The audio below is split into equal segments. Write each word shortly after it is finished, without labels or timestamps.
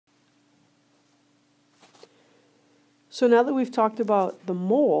So now that we've talked about the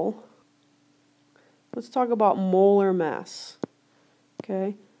mole, let's talk about molar mass.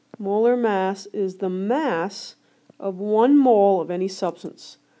 Okay, molar mass is the mass of 1 mole of any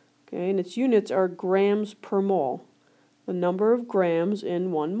substance. Okay, and its units are grams per mole, the number of grams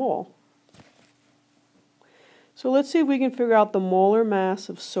in 1 mole. So let's see if we can figure out the molar mass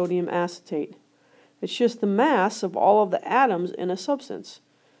of sodium acetate. It's just the mass of all of the atoms in a substance.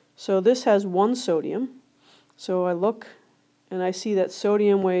 So this has 1 sodium. So I look and I see that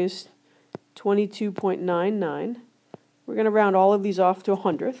sodium weighs 22.99. We're going to round all of these off to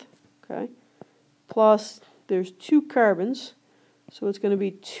 100th. Okay. Plus there's 2 carbons. So it's going to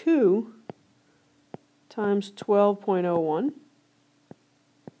be 2 times 12.01.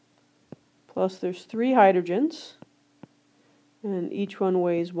 Plus there's 3 hydrogens. And each one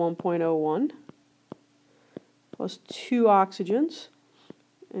weighs 1.01. Plus 2 oxygens.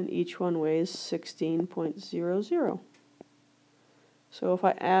 And each one weighs 16.00. So if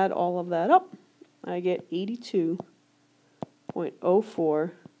I add all of that up, I get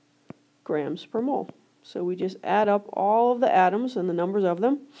 82.04 grams per mole. So we just add up all of the atoms and the numbers of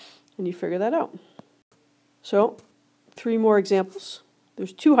them, and you figure that out. So 3 more examples.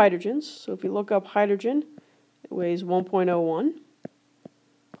 There's 2 hydrogens, so if you look up hydrogen, it weighs 1.01,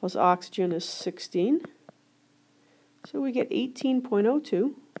 plus oxygen is 16. So we get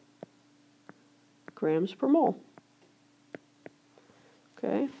 18.02 grams per mole.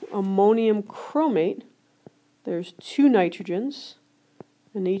 Okay, ammonium chromate, there's 2 nitrogens,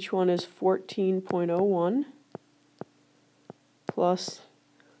 and each one is 14.01, plus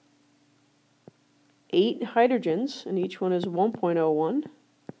 8 hydrogens, and each one is 1.01,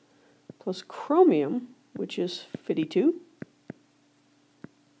 plus chromium, which is 52,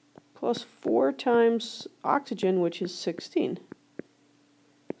 plus 4 times oxygen, which is 16.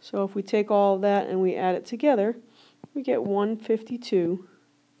 So if we take all of that and we add it together, we get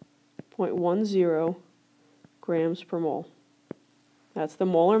 152.10 grams per mole. That's the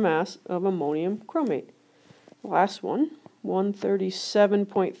molar mass of ammonium chromate. Last one,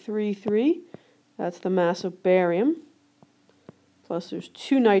 137.33. That's the mass of barium. Plus there's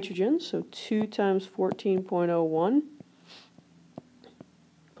 2 nitrogens, so 2 times 14.01.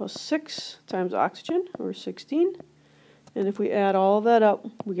 Plus 6 times oxygen, or 16. And if we add all of that up,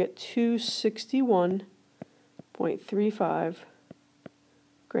 we get 261.35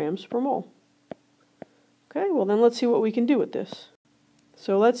 grams per mole. Okay, well then let's see what we can do with this.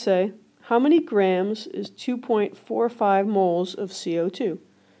 So let's say, how many grams is 2.45 moles of CO2?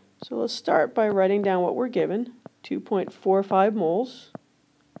 So let's start by writing down what we're given, 2.45 moles.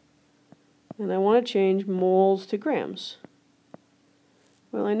 And I want to change moles to grams.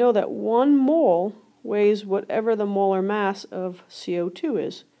 Well, I know that 1 mole weighs whatever the molar mass of CO2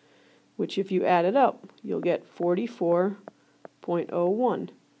 is, which if you add it up, you'll get 44.01,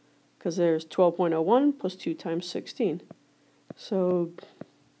 because there's 12.01 plus 2 times 16. So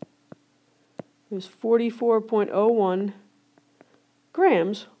there's 44.01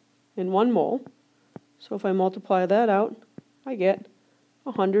 grams in 1 mole. So if I multiply that out, I get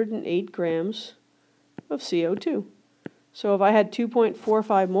 108 grams of CO2. So if I had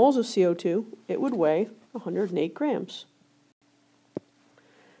 2.45 moles of CO2, it would weigh 108 grams.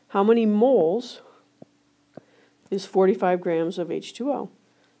 How many moles is 45 grams of H2O?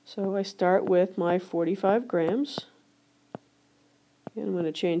 So I start with my 45 grams. And I'm going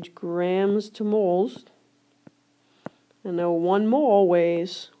to change grams to moles. And now 1 mole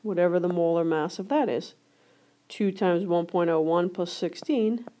weighs whatever the molar mass of that is. 2 times 1.01 plus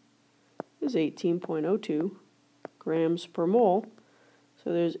 16 is 18.02 grams per mole.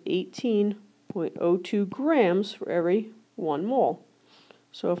 So there's 18.02 grams for every 1 mole.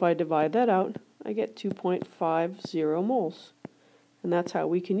 So if I divide that out, I get 2.50 moles. And that's how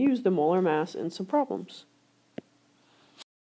we can use the molar mass in some problems.